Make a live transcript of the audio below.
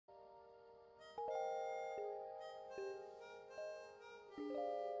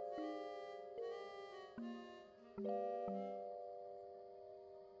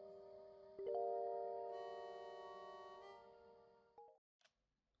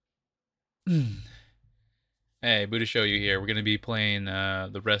Hey, Buddha Show you here. We're gonna be playing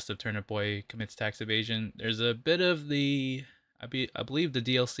the rest of Turnip Boy Commits Tax Evasion. There's a bit of I believe the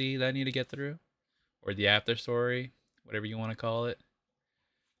DLC that I need to get through, or the after story, whatever you want to call it.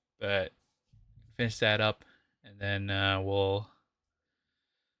 But finish that up, and then we'll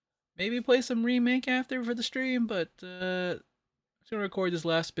maybe play some remake after for the stream. But I'm gonna record this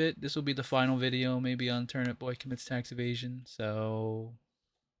last bit. This will be the final video, maybe on Turnip Boy Commits Tax Evasion. So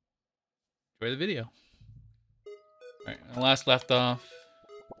enjoy the video. All right, last left off.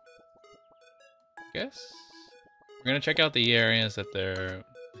 Guess we're gonna check out the areas that the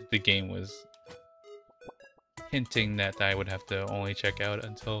game was hinting that I would have to only check out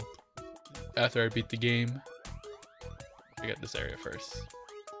until after I beat the game. Check out this area first.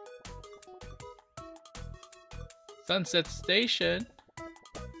 Sunset Station.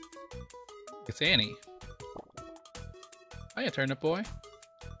 It's Annie. Hiya, Turnip Boy.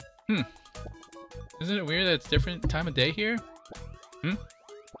 Isn't it weird that it's different time of day here?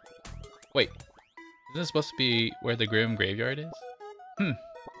 Wait. Isn't this supposed to be where the Grim Graveyard is?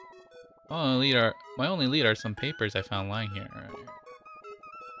 My only lead are some papers I found lying here.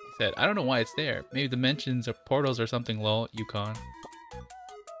 He said, I don't know why it's there. Maybe dimensions or portals or something, lol, Yukon.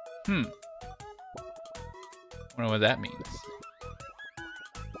 I don't know what that means.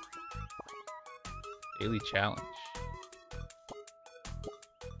 Daily challenge.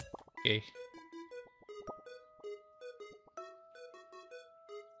 Okay.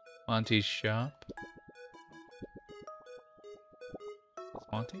 Monty's shop. Is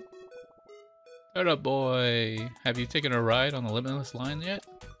Monty? Shut up, boy. Have you taken a ride on the Limitless line yet?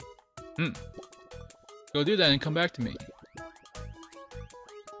 Go do that and come back to me.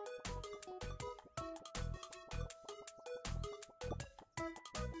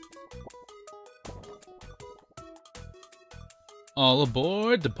 All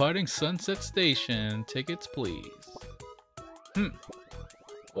aboard, departing Sunset Station. Tickets, please.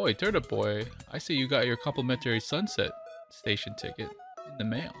 Boy, Turnip Boy, I see you got your complimentary Sunset Station ticket in the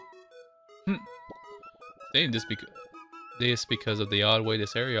mail. Staying this because of the odd way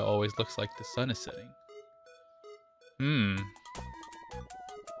this area always looks like the sun is setting. We're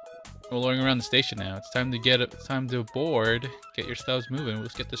rolling around the station now. It's time to board. Get your stubs moving.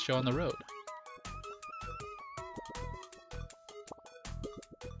 Let's get this show on the road.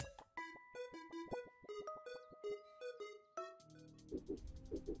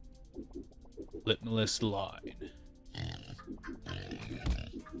 Limitless line.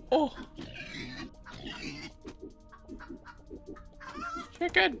 Oh!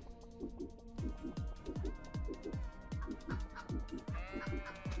 Chicken!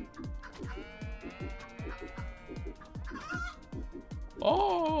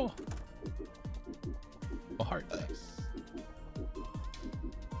 Oh! A heart dice.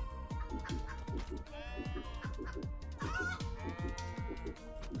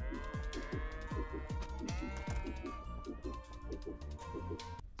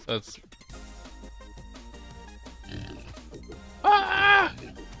 So it's... Ah!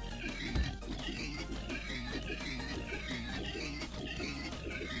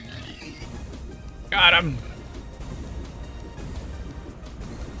 Got him!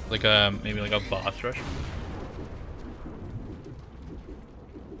 Like maybe like a boss rush.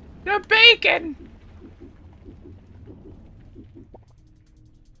 The bacon!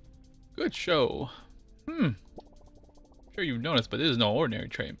 Good show. Sure you've noticed, but this is no ordinary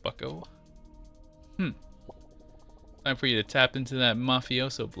train, bucko. Time for you to tap into that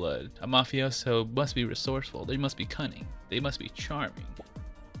mafioso blood. A mafioso must be resourceful. They must be cunning. They must be charming.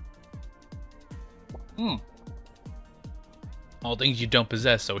 All things you don't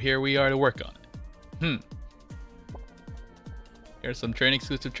possess, so here we are to work on it. Here are some train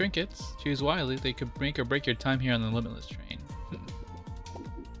exclusive trinkets. Choose wisely. They could make or break your time here on the Limitless train.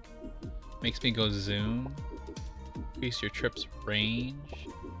 Makes me go zoom. Increase your trip's range.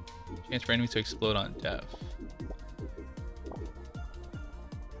 Chance for enemies to explode on death.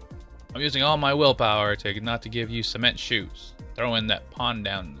 I'm using all my willpower not to give you cement shoes. Throw in that pawn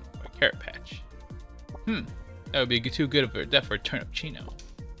down a carrot patch. That would be too good of a death for a Turnip Chino.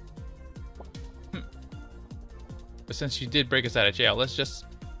 But since you did break us out of jail, let's just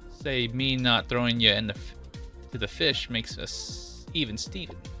say me not throwing you to the fish makes us even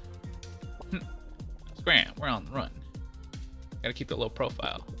Steven. Scram, we're on the run. Gotta keep the low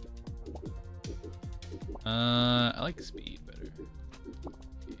profile. I like speed better.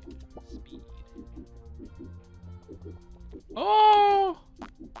 Speed. Oh!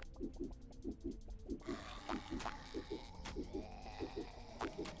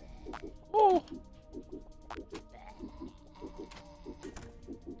 Oh!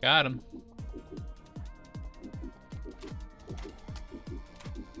 Got him.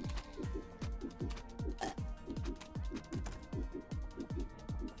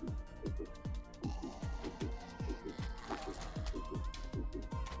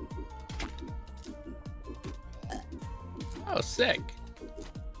 Oh, sick.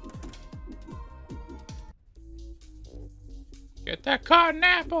 Get that cotton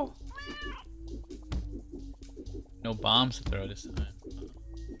apple. No bombs to throw this time.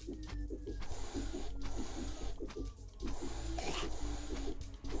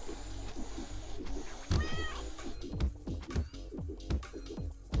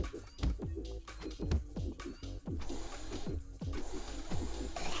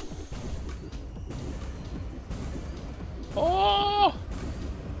 Oh!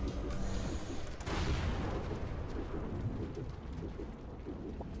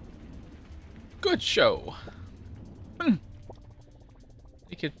 Good show.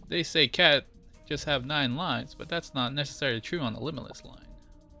 They say cat just have 9 lives, but that's not necessarily true on the Limitless line.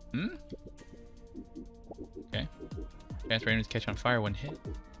 Hmm? Okay. Chance for enemies to catch on fire when hit.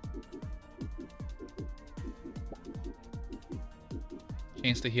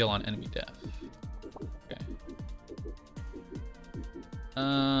 Chance to heal on enemy death. Okay.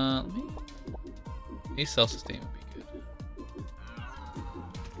 Maybe self-sustain would be good.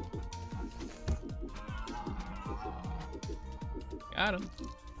 Got him.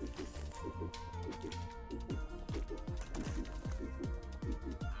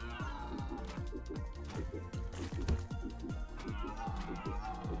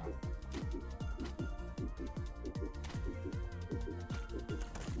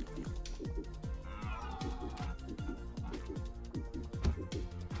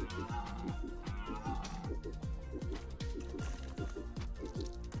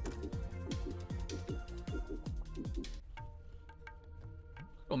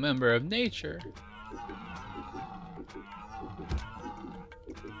 Member of nature.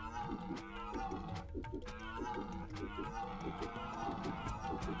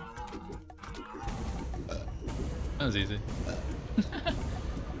 That was easy.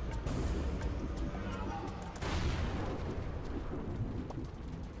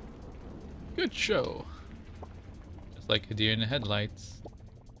 Good show. Just like a deer in the headlights.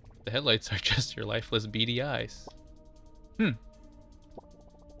 The headlights are just your lifeless beady eyes.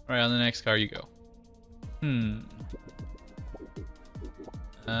 Alright, on the next car you go.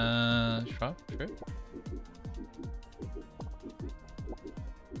 Shop trip.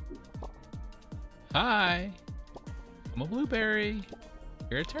 Hi! I'm a blueberry.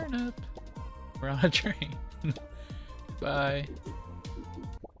 You're a turnip. We're on a train. Bye.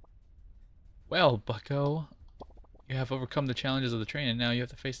 Well, bucko. You have overcome the challenges of the train and now you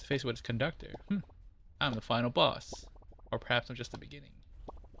have to face to face with its conductor. I'm the final boss. Or perhaps I'm just the beginning.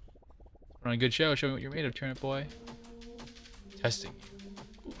 Put on a good show. Show me what you're made of, Turnip Boy. Testing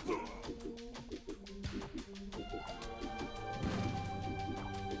you.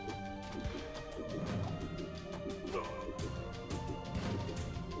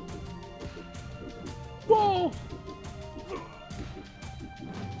 Whoa!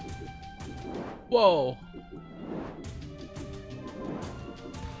 Whoa!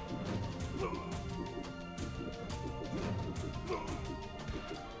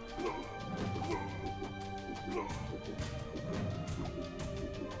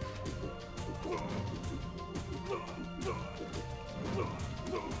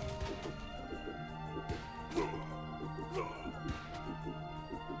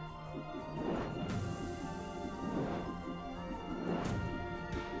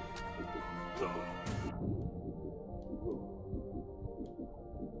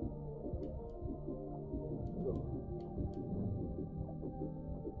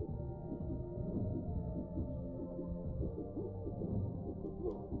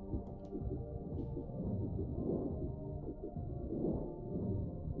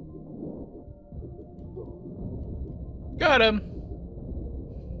 Got him.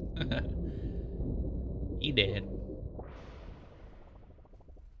 He did.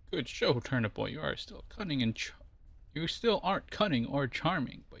 Good show, Turnip Boy. You are still cunning and you still aren't cunning or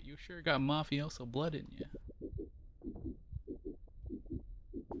charming, but you sure got mafioso blood in you.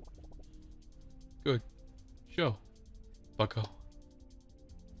 Good show, bucko.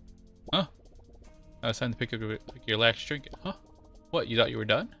 Huh? Now it's time to pick up your last trinket. Huh? What? You thought you were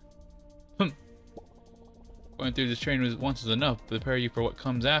done? Going through this train once is enough to prepare you for what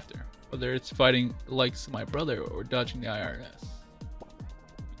comes after. Whether it's fighting the likes of my brother or dodging the IRS.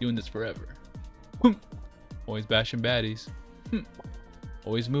 Doing this forever. Always bashing baddies.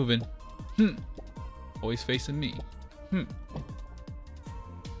 Always moving. Always facing me.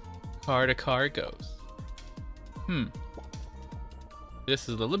 Car to car it goes. This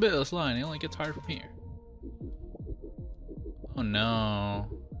is the limitless line. It only gets harder from here. Oh no.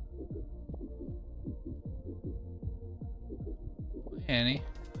 Hey, Annie.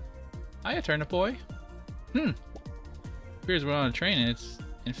 Hiya, Turnip Boy. appears we're on a train and it's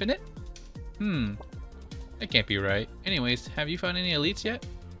infinite? That can't be right. Anyways, have you found any elites yet?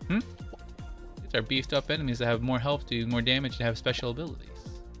 These are beefed up enemies that have more health, do more damage, and have special abilities.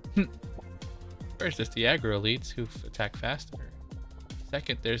 First, there's the aggro elites who attack faster.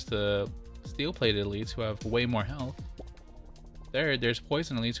 Second, there's the steel-plated elites who have way more health. Third, there's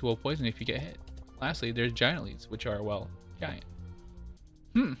poison elites who will poison if you get hit. Lastly, there's giant elites, which are, well, giant.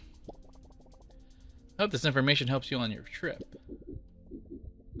 I hope this information helps you on your trip.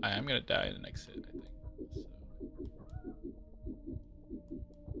 I'm gonna die in the next hit, I think. So.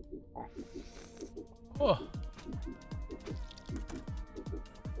 Oh.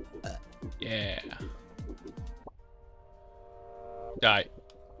 Yeah. Die.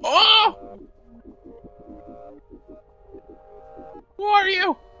 Oh! Who are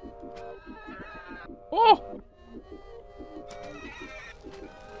you? Oh!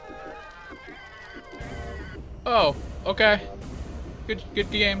 Oh, okay.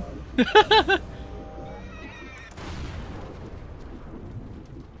 Good game.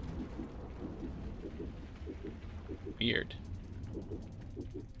 Weird.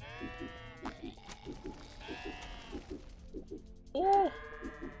 Oh!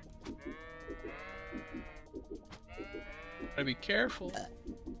 Gotta be careful.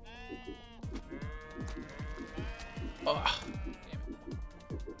 Oh, damn it.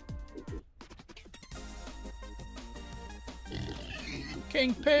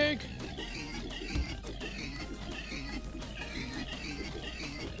 King Pig!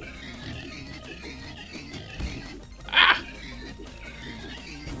 Ah!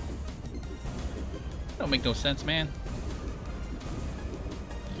 Don't make no sense, man.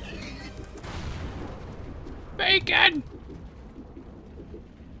 Bacon!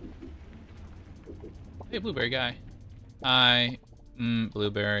 Hey, blueberry guy. Hi.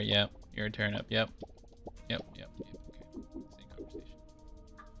 Blueberry, yep. You're a turnip, yep. Yep. Okay. Same conversation.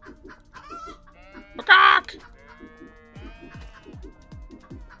 Macaque!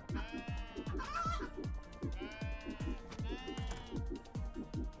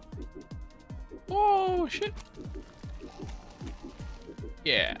 Oh, shit.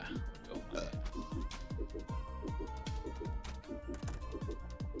 Yeah. Go.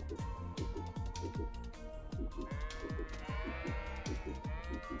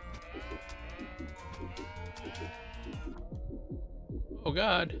 Oh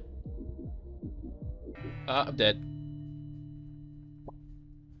god. I'm dead.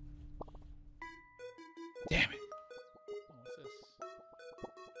 Damn it. What's this?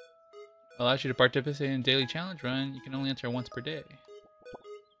 Allows you to participate in a daily challenge run. You can only enter once per day.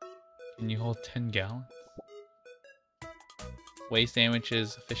 Can you hold 10 gallons? Waste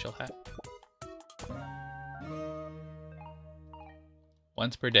sandwiches official hat.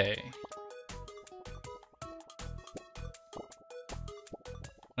 Once per day.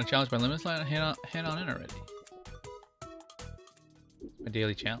 Want to challenge my Limitless line? Head on in already. My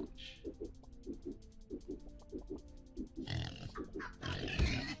daily challenge.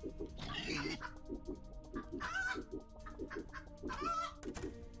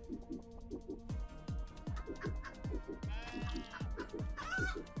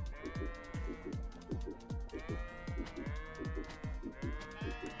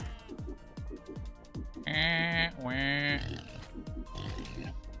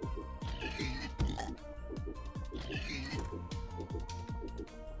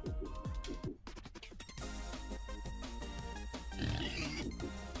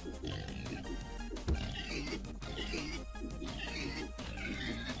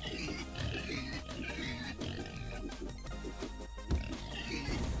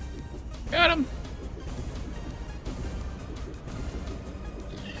 Got him!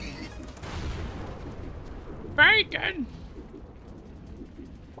 Bacon!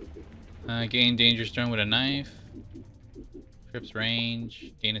 Gain danger stone with a knife. Trips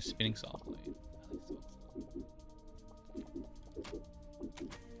range. Gain a spinning saw blade.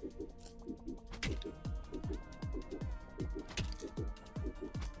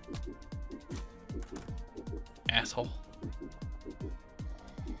 Asshole.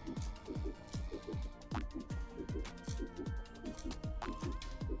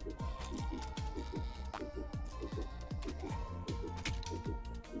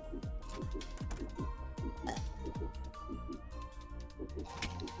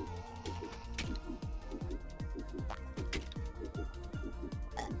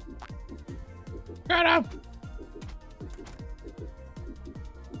 Got him!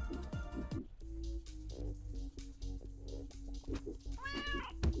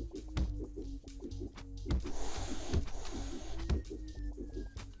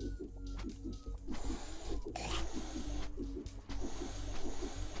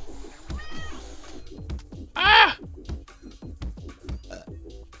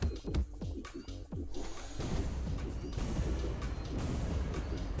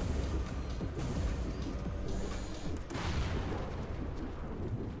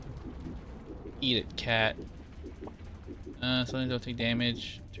 Eat it, cat. Something don't take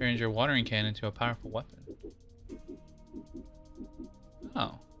damage. Turns your watering can into a powerful weapon.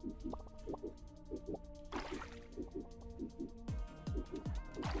 Oh.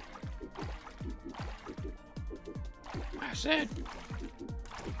 I said.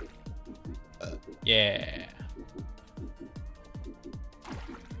 Yeah.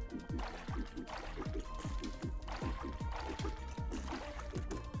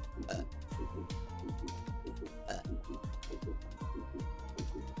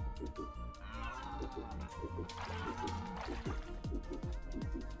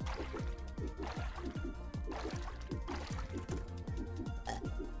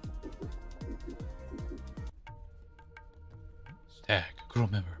 Stag, a girl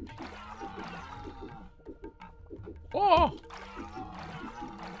member of me. Whoa!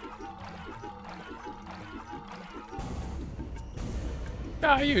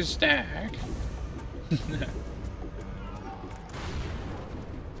 Die, you stag!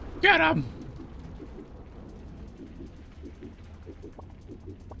 Get him!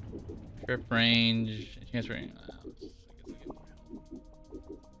 Trip range, chance range.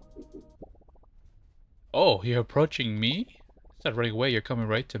 Oh, you're approaching me? Instead of running away, you're coming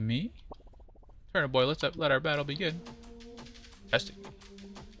right to me? Turnip boy, let's let our battle begin. Testing.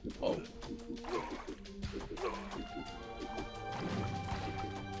 Oh.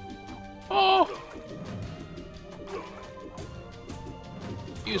 Oh!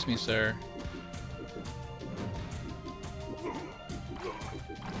 Excuse me, sir.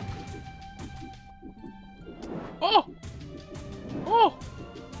 Oh! Oh!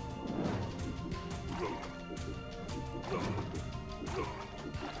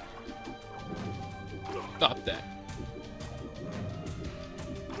 Stop that.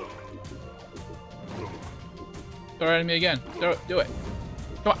 Throw it at me again. Do it.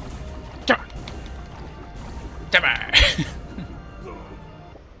 Come on. Come on. Come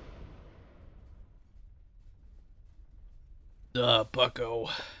on. Bucko.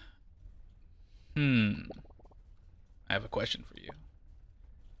 I have a question for you.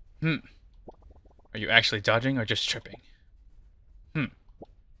 Are you actually dodging or just tripping?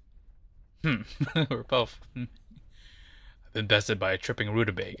 We're both. I've been bested by a tripping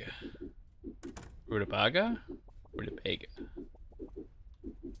rutabaga. Rutabaga? Rutabaga.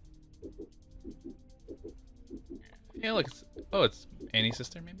 Yeah, look. It's Annie's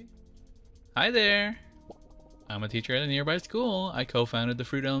sister, maybe? Hi there. I'm a teacher at a nearby school. I co-founded the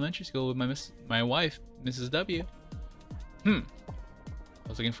Fruit Elementary School with my wife, Mrs. W. I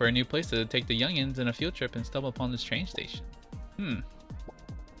was looking for a new place to take the youngins on a field trip and stumbled upon this train station.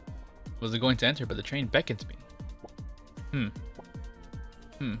 Wasn't going to enter, but the train beckoned me.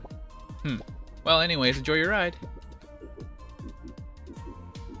 Well, anyways, enjoy your ride.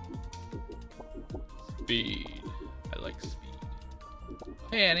 Speed. I like speed.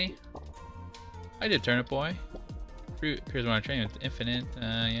 Hey, Annie. I did Turnip Boy. Fruit appears on a train with infinite.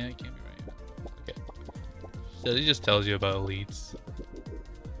 Yeah, you can't be right. Okay. So he just tells you about elites.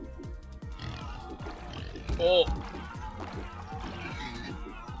 Oh!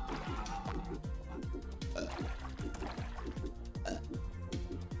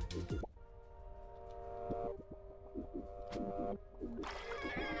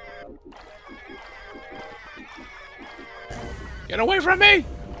 Get away from me!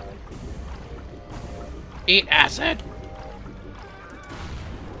 Eat acid!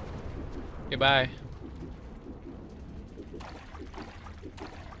 Goodbye.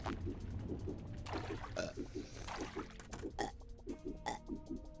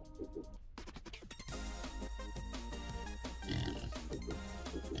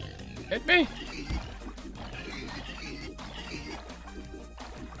 Hit me!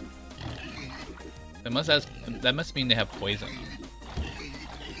 That must mean they have poison.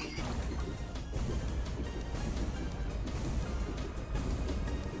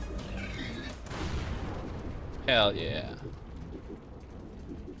 Hell yeah.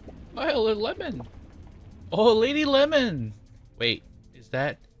 Oh, hello, Lemon. Oh, Lady Lemon. Wait, is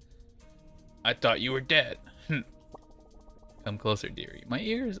that? I thought you were dead. Come closer, dearie. My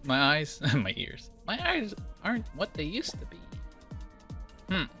ears, my eyes, my ears. My eyes aren't what they used to be.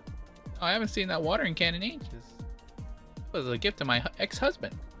 Oh, I haven't seen that watering can in ages. It was a gift to my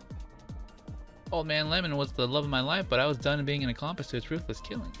ex-husband. Old man Lemon was the love of my life, but I was done being an accomplice to its ruthless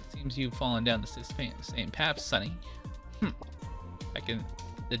killing. It seems you've fallen down the same path, Sonny. Back in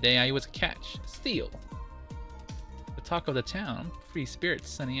the day I was a catch. Steal. The talk of the town. Free spirits,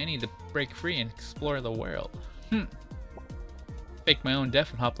 Sonny. I need to break free and explore the world. Faked my own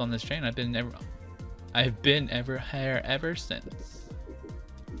death and hopped on this train. I've been ever here ever since.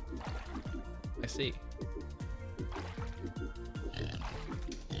 I see.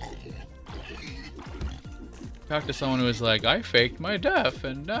 Talk to someone who was like, I faked my death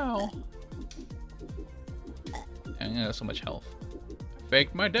and now... And you know, so much health. I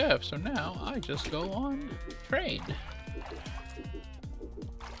faked my death, so now I just go on train.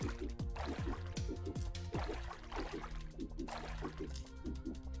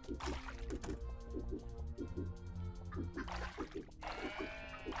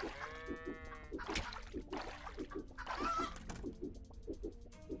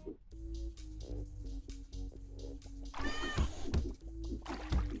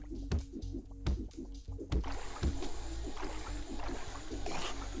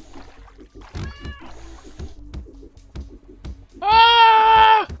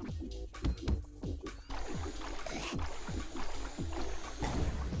 Ah!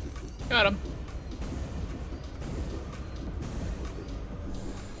 Got him.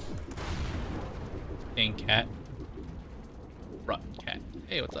 Dang cat. Rotten cat.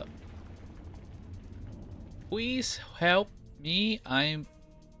 Hey, what's up? Please help me. I'm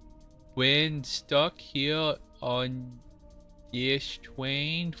been stuck here on this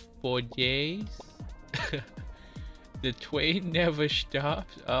train for days. The train never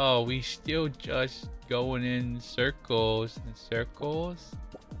stops. Oh, we still just going in circles and circles.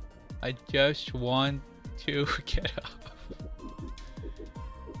 I just want to get off.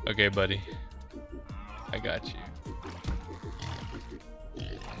 Okay, buddy. I got you.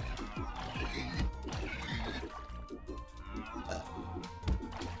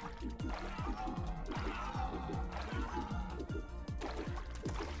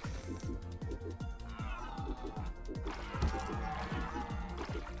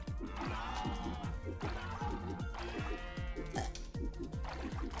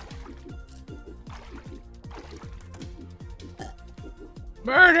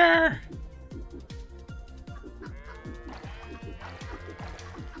 Murder!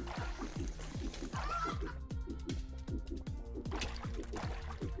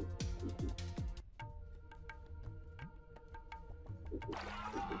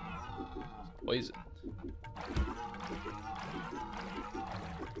 Poison.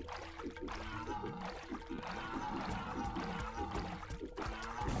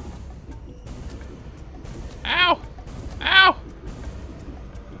 Ow! Ow!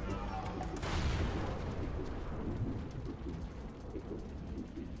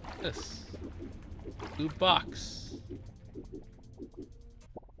 This blue box.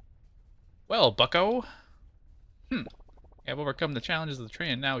 Well, bucko. You have overcome the challenges of the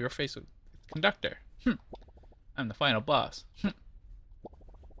train, and now you're faced with the conductor. I'm the final boss. Or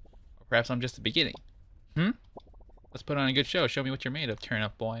perhaps I'm just the beginning. Let's put on a good show. Show me what you're made of,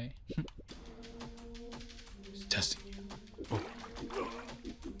 Turnip boy. Just testing you. Oh.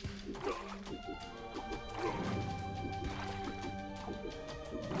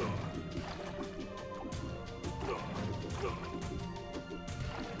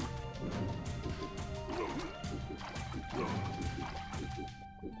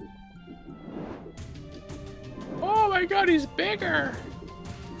 Oh my god, he's bigger!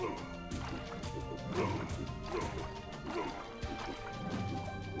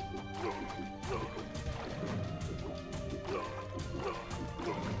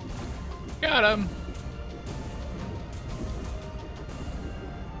 Got him!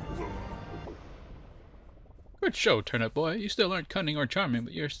 Good show, Turnip boy. You still aren't cunning or charming,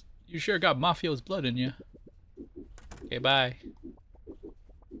 but you sure got Mafio's blood in you. Okay, bye.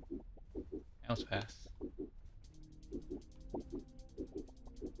 That was fast.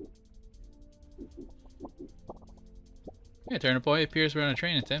 Yeah, Turnip boy appears we're on a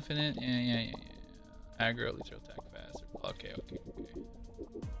train. It's infinite. Yeah. Aggro, leads attack fast. Okay.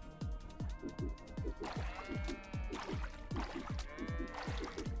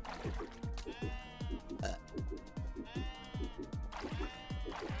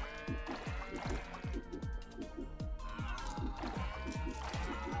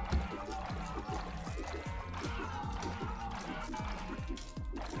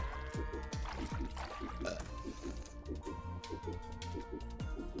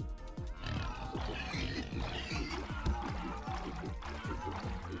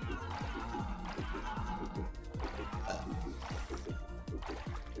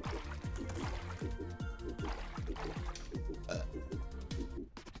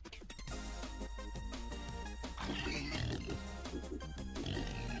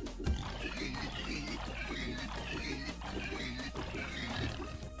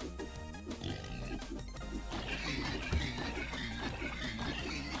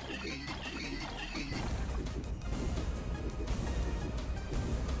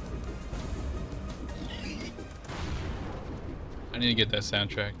 need to get that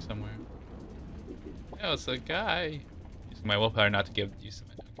soundtrack somewhere. Oh, it's a guy. Using my willpower not to give you some.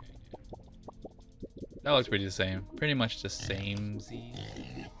 Okay, yeah. That looks pretty the same. Pretty much the same Z.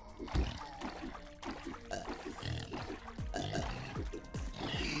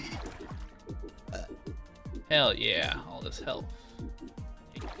 Hell yeah, all this health.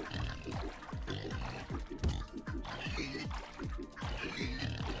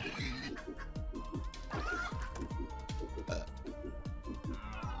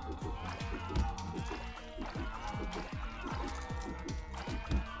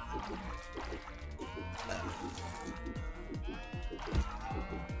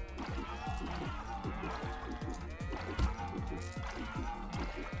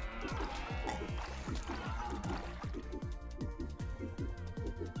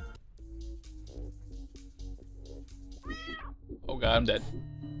 Oh god, I'm dead.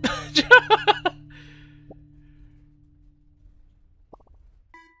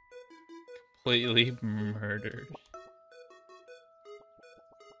 Completely murdered.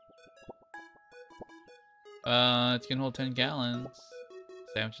 It can hold 10 gallons.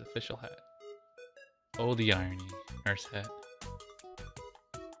 Savage official hat. Oh, the irony. Nurse hat.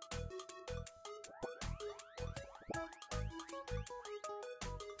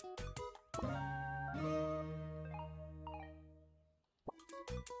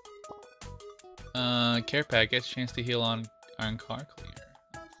 Care package, chance to heal on car clear.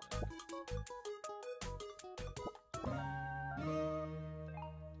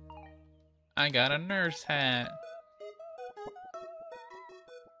 I got a nurse hat.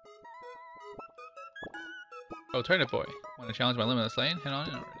 Oh, Turnip Boy. Want to challenge my Limitless lane? Head on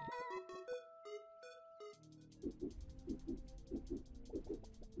in already.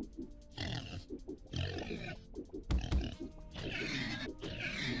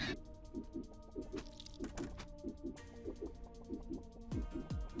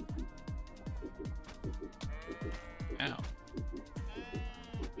 Ow.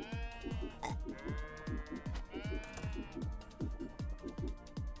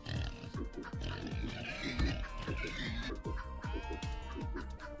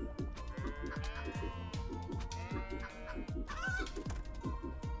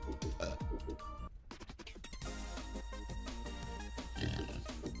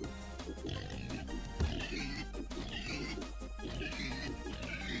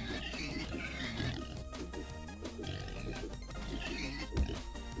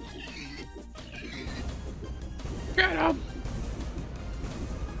 Get him!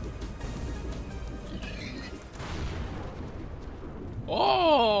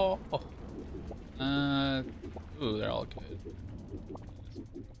 Oh! Ooh, they're all good.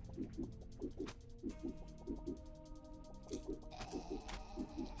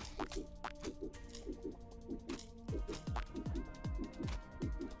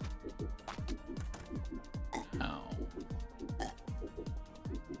 Ow.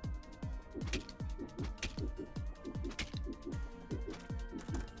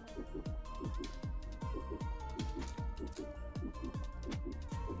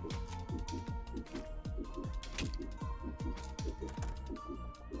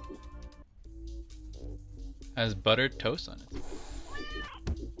 Has buttered toast on it.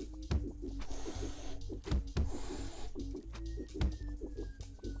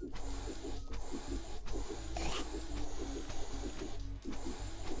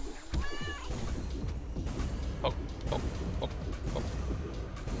 Oh, oh, oh, oh.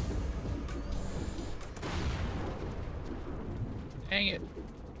 Dang it.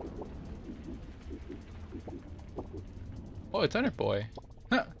 Oh, it's Turnip Boy.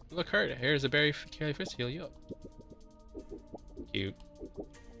 Huh, look hurt. Here's a berry carry fist to heal you up. Cute.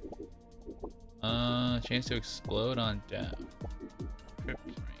 Chance to explode on death. Trip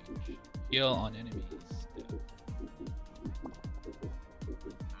range. Heal on enemies. Death.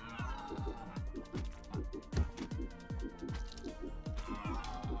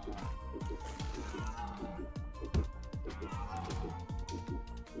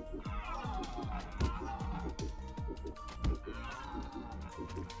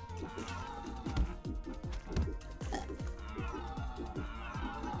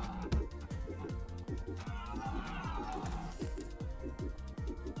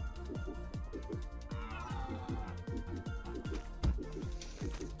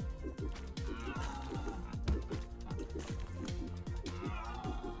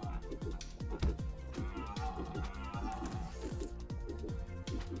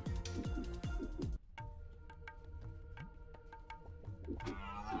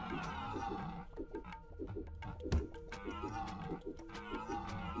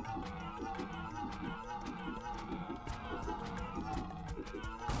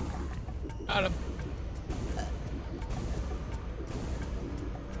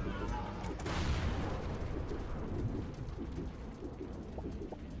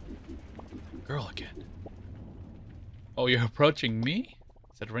 girl again. Oh, you're approaching me?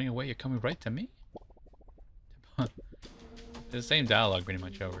 Instead of running away, you're coming right to me? The same dialogue pretty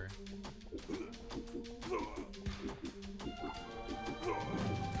much over.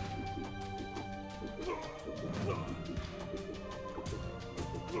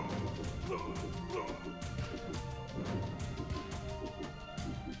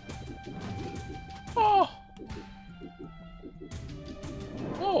 Oh!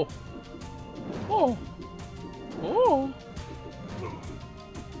 Oh! Oh! Oh!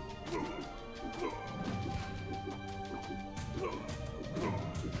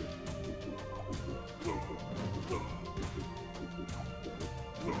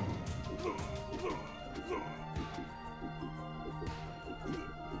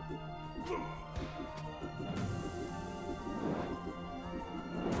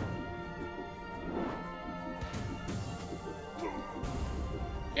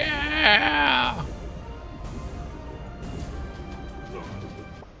 Yeah!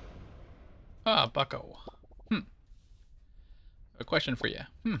 Ah, bucko. A question for you.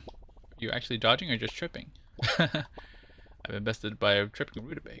 Are you actually dodging or just tripping? I've been bested by a tripping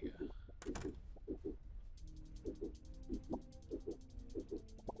rutabaga.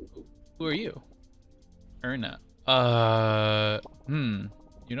 Who are you? Erna.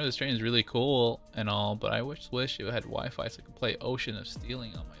 You know, this train is really cool and all, but I wish it had Wi-Fi so I could play Ocean of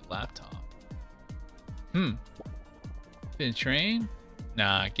Stealing on my laptop. Infinite train?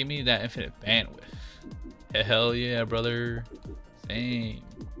 Nah, give me that infinite bandwidth. Hell yeah, brother. Same.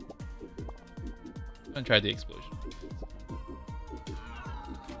 I'm gonna try the explosion.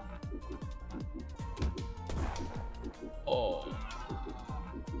 Oh.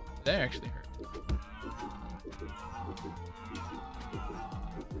 That actually hurt.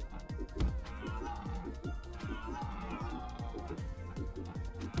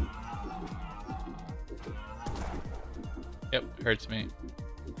 Yep, hurts me.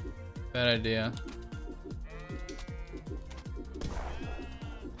 Bad idea.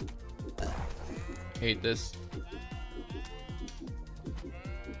 Hate this.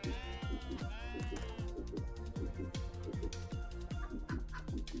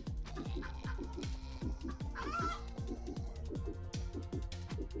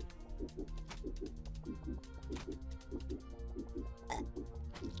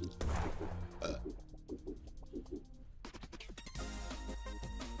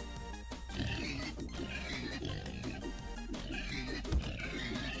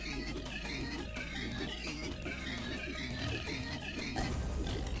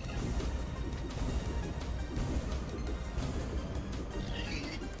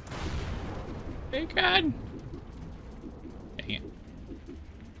 Hey, God! Dang it.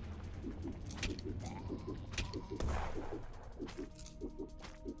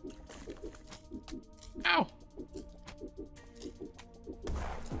 Ow!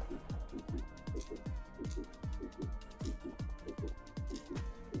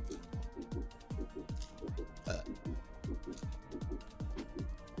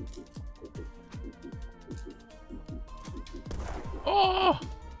 Oh!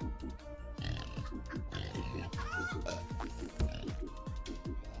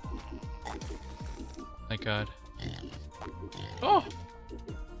 My God. Oh!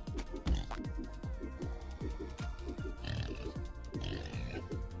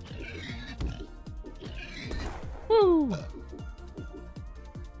 Woo!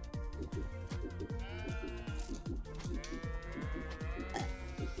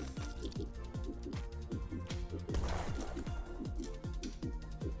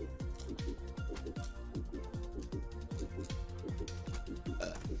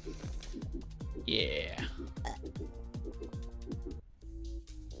 Yeah.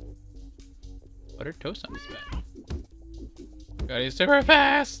 Butter toast on this bag. Gotta be super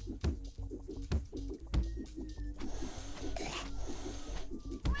fast.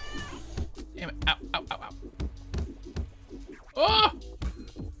 Damn it. Ow, ow, ow, ow. Oh!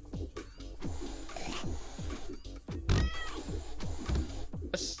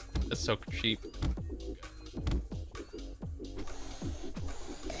 That's so cheap.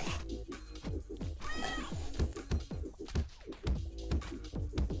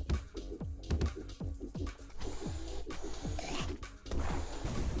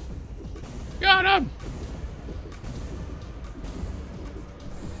 Got him!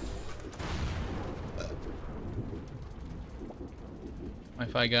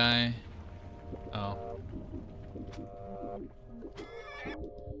 Wi-Fi guy. Oh.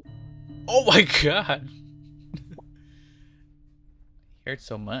 Oh my God! He hurt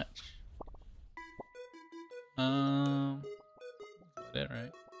so much. Is that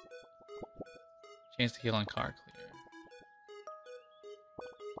right? Chance to heal on car clear.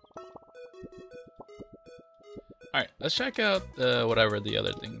 Alright, let's check out whatever the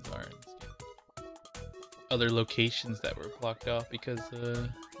other things are in this game. Other locations that were blocked off because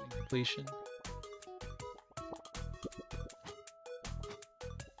completion.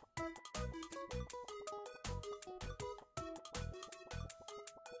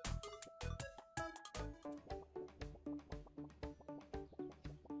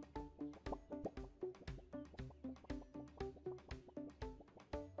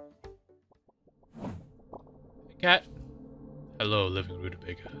 Cat. Hello, living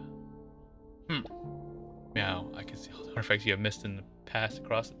rutabaga. Meow. I can see all the artifacts you have missed in the past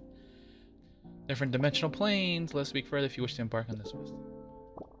across different dimensional planes. Let's speak further if you wish to embark on this quest.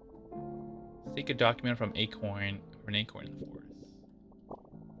 Seek a document from an acorn in the forest.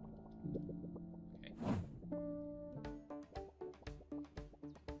 Okay.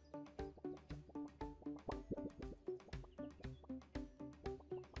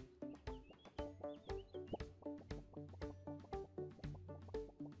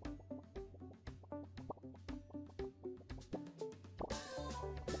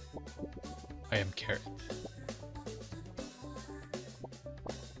 I am Carrot.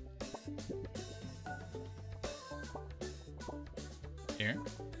 Here?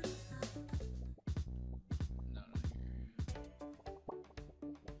 No, not here.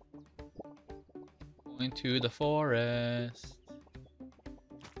 Going to the forest.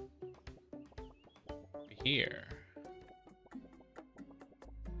 Here.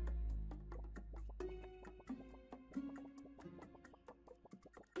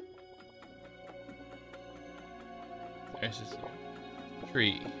 There's this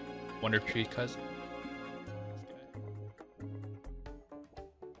tree. Wonder tree cousin.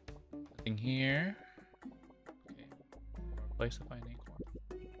 Nothing here. Okay. More place to find acorn.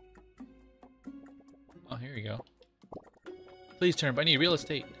 Oh, here we go. Please Turnip, I need real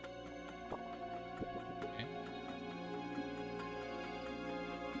estate. Okay.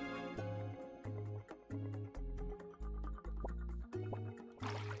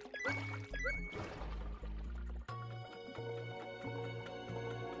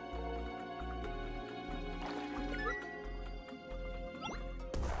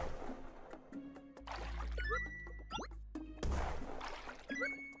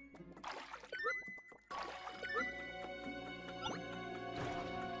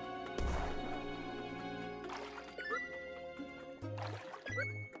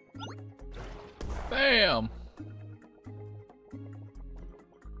 Bam!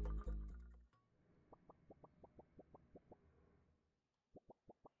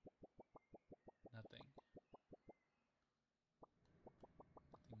 Nothing.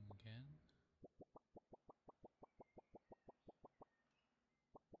 Nothing again.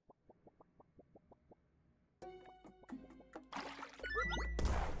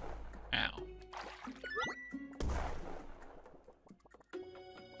 Ow.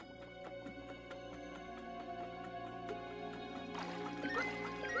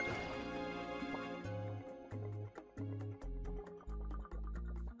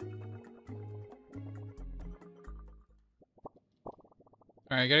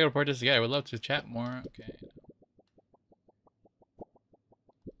 Alright, I gotta go report this guy. I would love to chat more. Okay.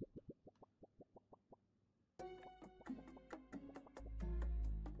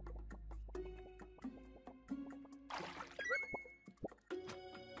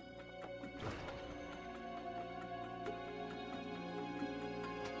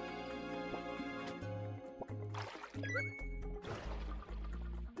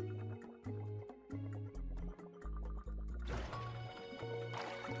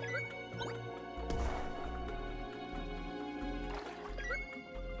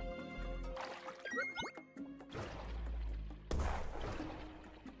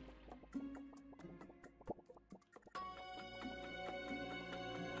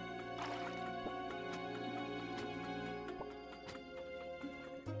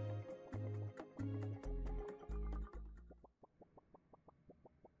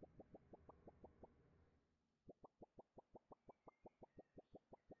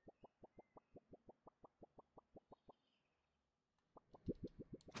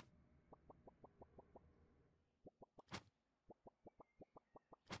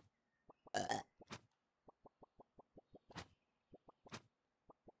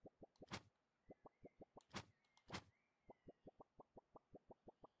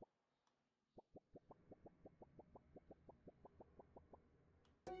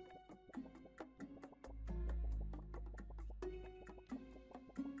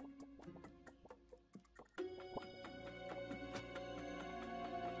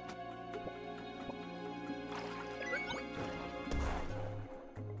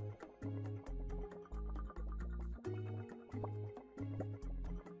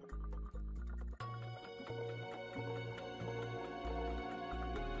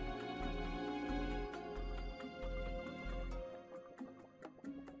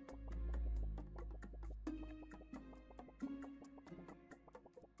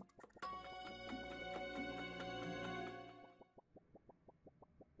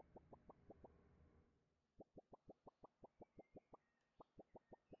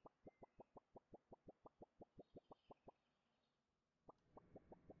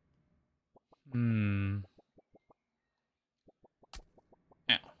 Hmm.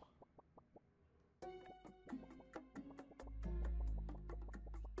 Ow.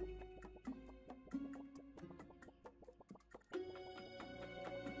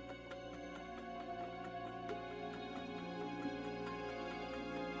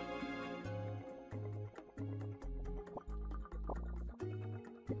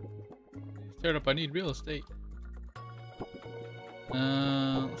 Turnip, I need real estate.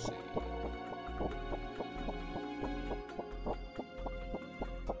 Let's see.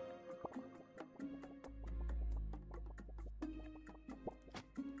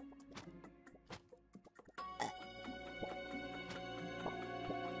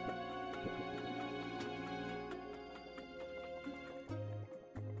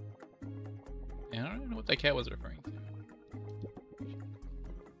 Yeah, I don't even know what that cat was referring to.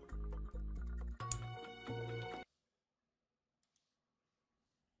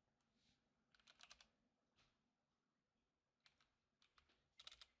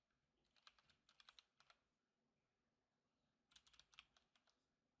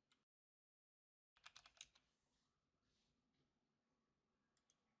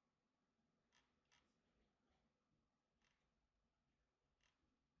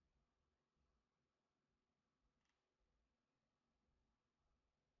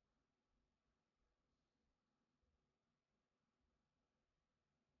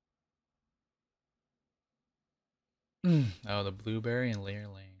 Oh, the blueberry and Layer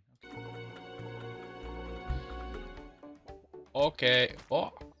Lane. Okay.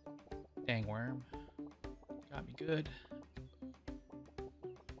 Oh, dang worm. Got me good.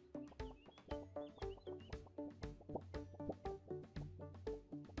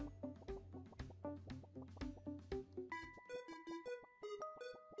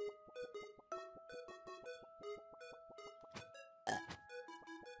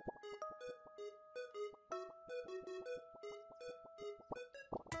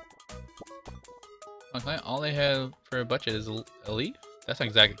 Okay, all they have for a budget is a leaf? That's not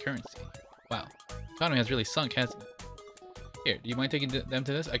exactly currency. Wow. The economy has really sunk, hasn't it? Here, do you mind taking them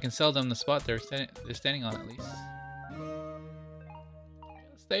to this? I can sell them the spot they're standing on at least.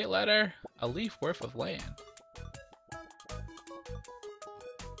 Estate letter. A leaf worth of land.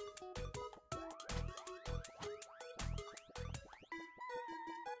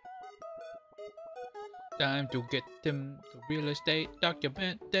 Time to get him the real estate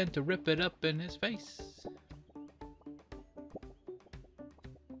document, then to rip it up in his face.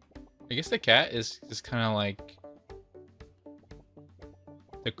 I guess the cat is just kind of like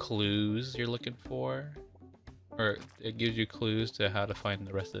the clues you're looking for, or it gives you clues to how to find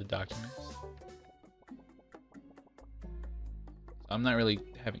the rest of the documents. I'm not really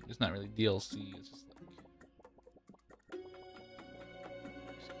having, it's not really DLC, it's just like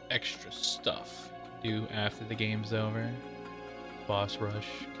extra stuff you can do after the game's over. Boss rush,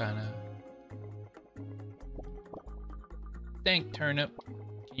 kinda. Thank Turnip.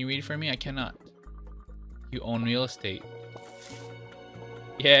 Can you read it for me? I cannot. You own real estate.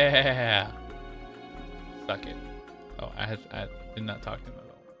 Yeah! Suck it. Oh, I did not talk to him at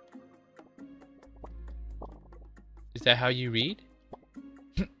all. Is that how you read?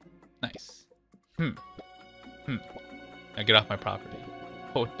 Nice. Now get off my property.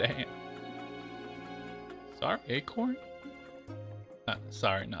 Oh, damn. Sorry, Acorn?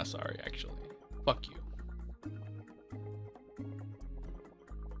 Sorry, not sorry, actually. Fuck you.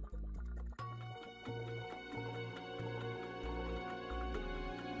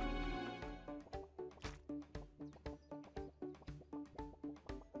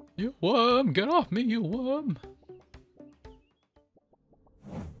 You worm! Get off me, you worm!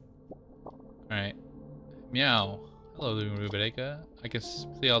 Alright. Meow. Hello, Rubideka. I can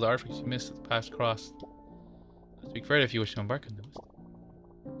see all the artifacts you missed past cross. Speak further if you wish to embark on them.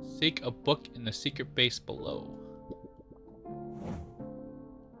 Seek a book in the secret base below.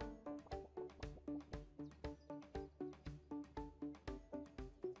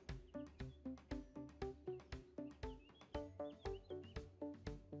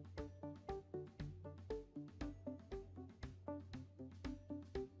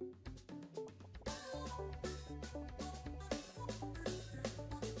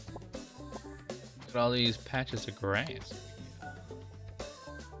 Look at all these patches of grass.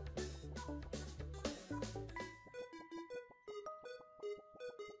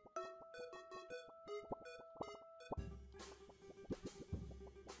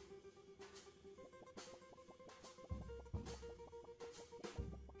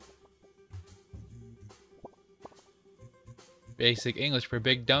 Basic English for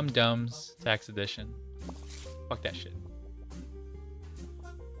big dum-dums, tax edition. Fuck that shit.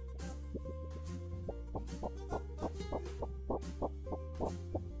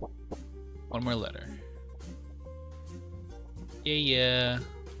 One more letter. Yeah.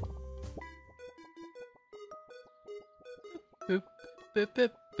 Boop, boop,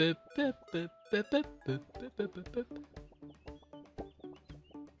 boop, boop, boop, boop, boop, boop, boop, boop, boop, boop.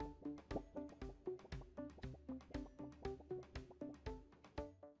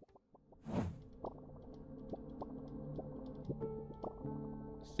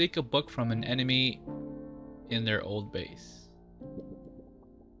 Seek a book from an enemy in their old base.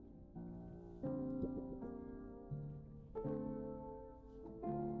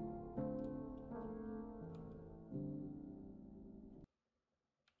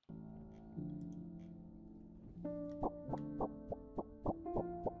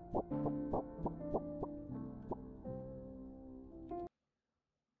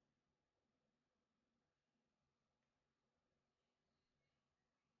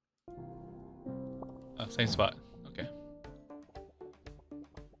 Oh, same spot. Okay.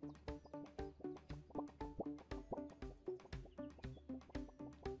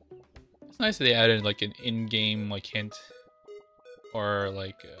 It's nice that they added like an in-game like hint, or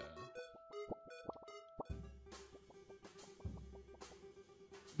like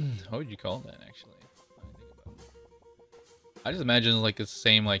what would you call that actually? I just imagine like it's the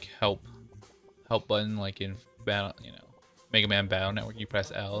same like help button like in battle, you know, Mega Man Battle Network. You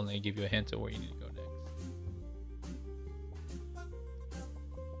press L and they give you a hint of where you need to go next.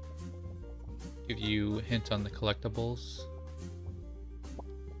 Give you a hint on the collectibles.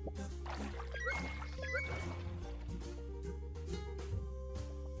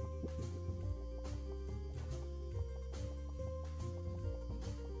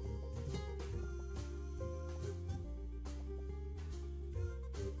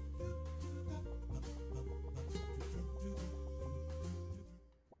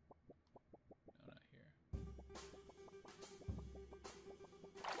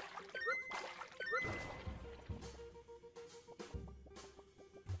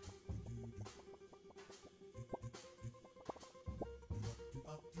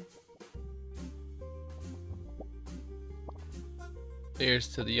 There's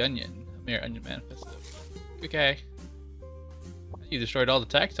to the Onion, Mayor Onion Manifesto. Okay. You destroyed all the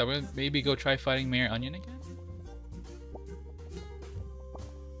text. I'm gonna maybe go try fighting Mayor Onion again.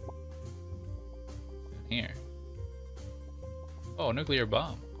 Here. Oh, nuclear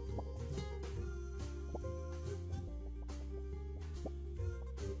bomb.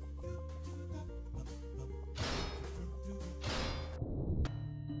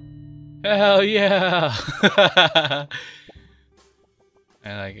 Hell yeah!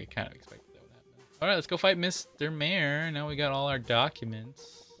 I kind of expected that would happen. Alright, let's go fight Mr. Mayor. Now we got all our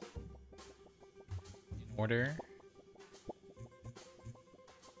documents in order.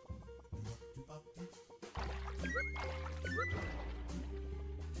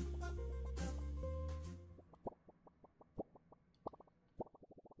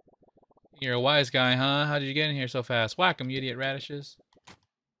 You're a wise guy, huh? How did you get in here so fast? Whack 'em, you idiot radishes.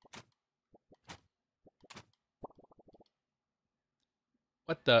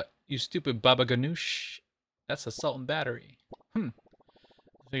 What the? You stupid Baba Ganoush. That's assault and battery. So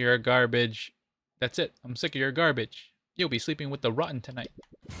you're a garbage. That's it. I'm sick of your garbage. You'll be sleeping with the rotten tonight.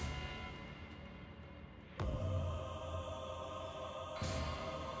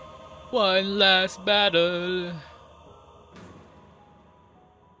 One last battle.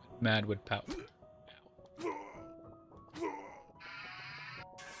 Mad would pout.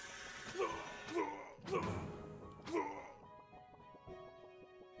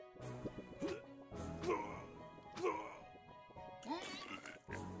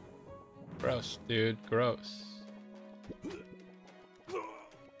 Gross, dude. Gross.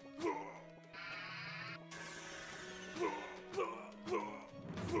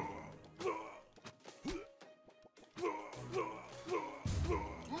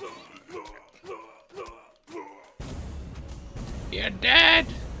 You're dead!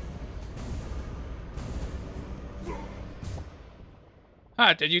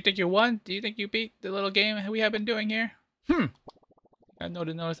 Huh, did you think you won? Do you think you beat the little game we have been doing here? I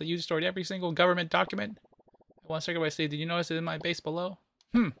noticed that you destroyed every single government document. I want to start by saying, did you notice it in my base below?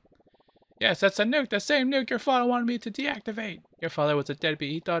 Yes, that's a nuke, the same nuke your father wanted me to deactivate. Your father was a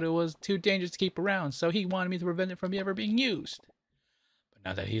deadbeat. He thought it was too dangerous to keep around, so he wanted me to prevent it from ever being used. But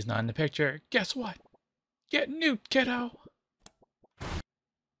now that he's not in the picture, guess what? Get nuked, kiddo!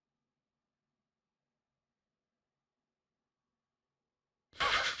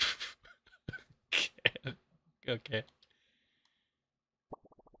 Okay.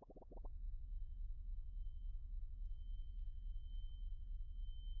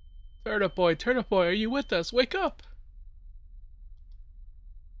 Turnip boy, are you with us? Wake up!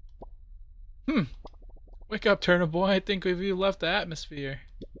 Hmm. Wake up, Turnip Boy. I think we've left the atmosphere.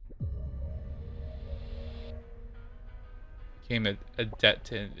 Became a debt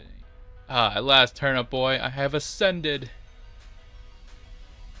to infinity. Ah, at last, Turnip Boy, I have ascended.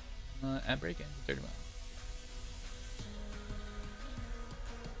 At break-in, 30 miles.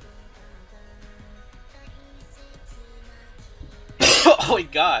 Oh my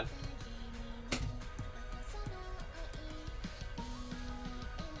god.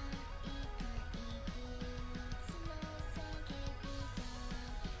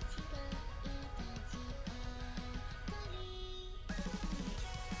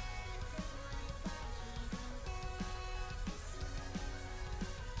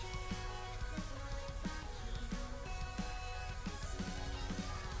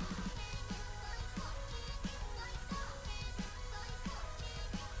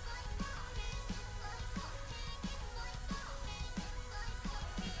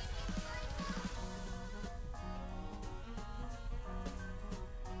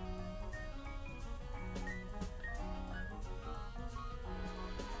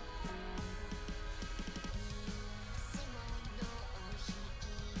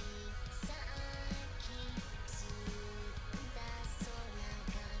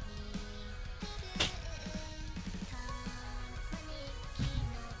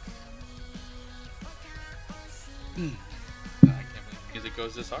 I can't believe music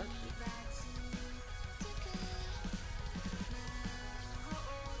goes this hard.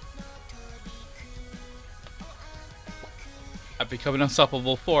 I've become an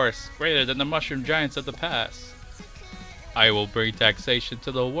unstoppable force, greater than the mushroom giants of the past. I will bring taxation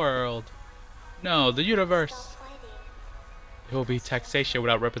to the world. No, the universe. It will be taxation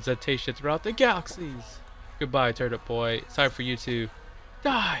without representation throughout the galaxies. Goodbye, Turnip Boy. It's time for you to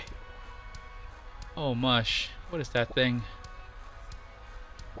die. Oh, mush. What is that thing?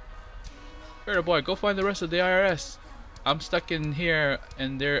 Turnip Boy, go find the rest of the IRS. I'm stuck in here,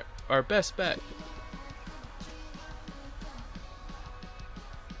 and they're our best bet.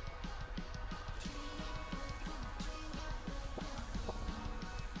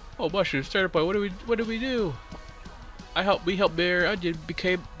 Oh, mushrooms, Turnip Boy, what do we do? We helped Bear Onion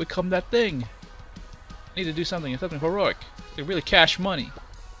become that thing. I need to do something heroic. They really cash money.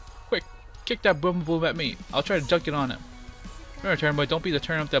 Quick, kick that boom boom at me. I'll try to dunk it on him. Remember, Turnip Boy, don't be the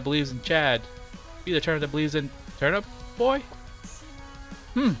turnip that believes in Chad. Be the turnip that believes in Turnip Boy?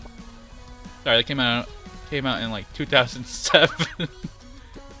 Sorry, that came out in like 2007.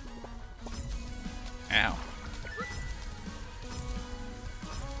 Ow.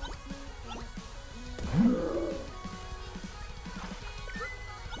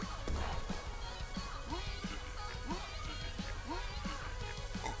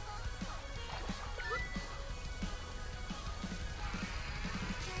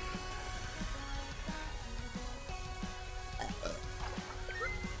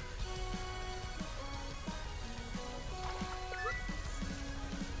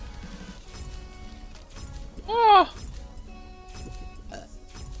 Oh!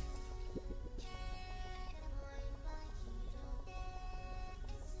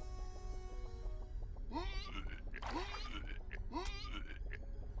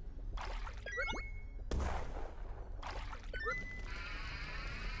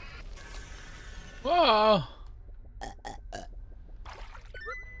 Whoa!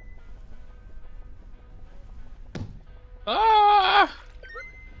 Ah!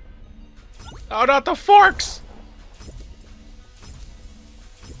 Oh, not the forks!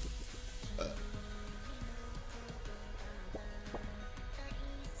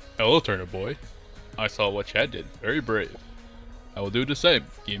 Hello, Turnip Boy. I saw what Chad did. Very brave. I will do the same.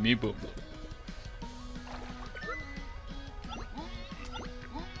 Give me boom.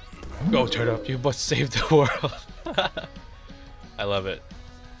 Go, Turnip. You must save the world. I love it.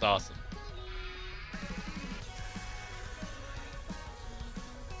 It's awesome.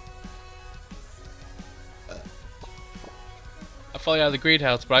 I fell out of the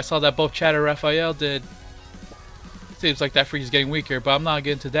greenhouse, but I saw that both Chad and Raphael did. Seems like that freak is getting weaker, but I'm not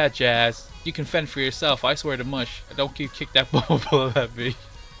getting to that jazz. You can fend for yourself, I swear to mush. Don't keep kick that bubble at me.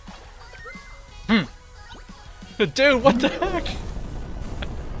 Dude, what the heck?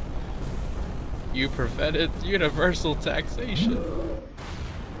 You prevented universal taxation.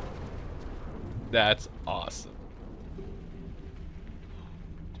 That's awesome.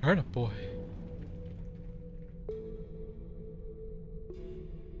 Turnip Boy.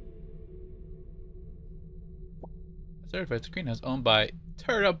 Certified greenhouse owned by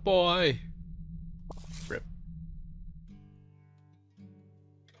Turnip Boy. Rip.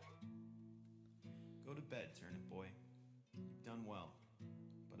 Go to bed, Turnip Boy. You've done well.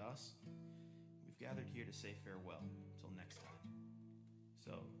 But us? gathered here to say farewell until next time.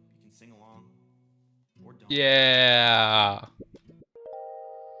 So you can sing along or don't. Yeah.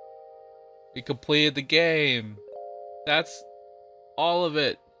 We completed the game. That's all of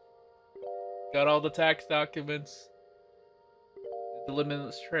it. Got all the tax documents. Did the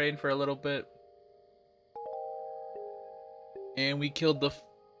Limitless train for a little bit. And we killed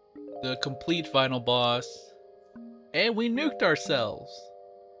the complete final boss. And we nuked ourselves.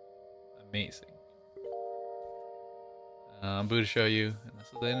 Amazing. I'm Boo to show you, and this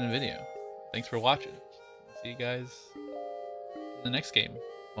is the end of the video. Thanks for watching. See you guys in the next game,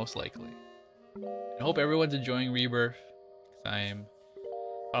 most likely. I hope everyone's enjoying Rebirth, because I am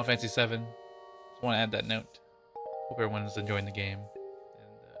Final Fantasy VII. Just want to add that note. Hope everyone's enjoying the game,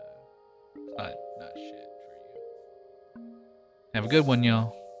 and it's not shit for you. Have a good one,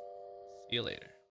 y'all. See you later.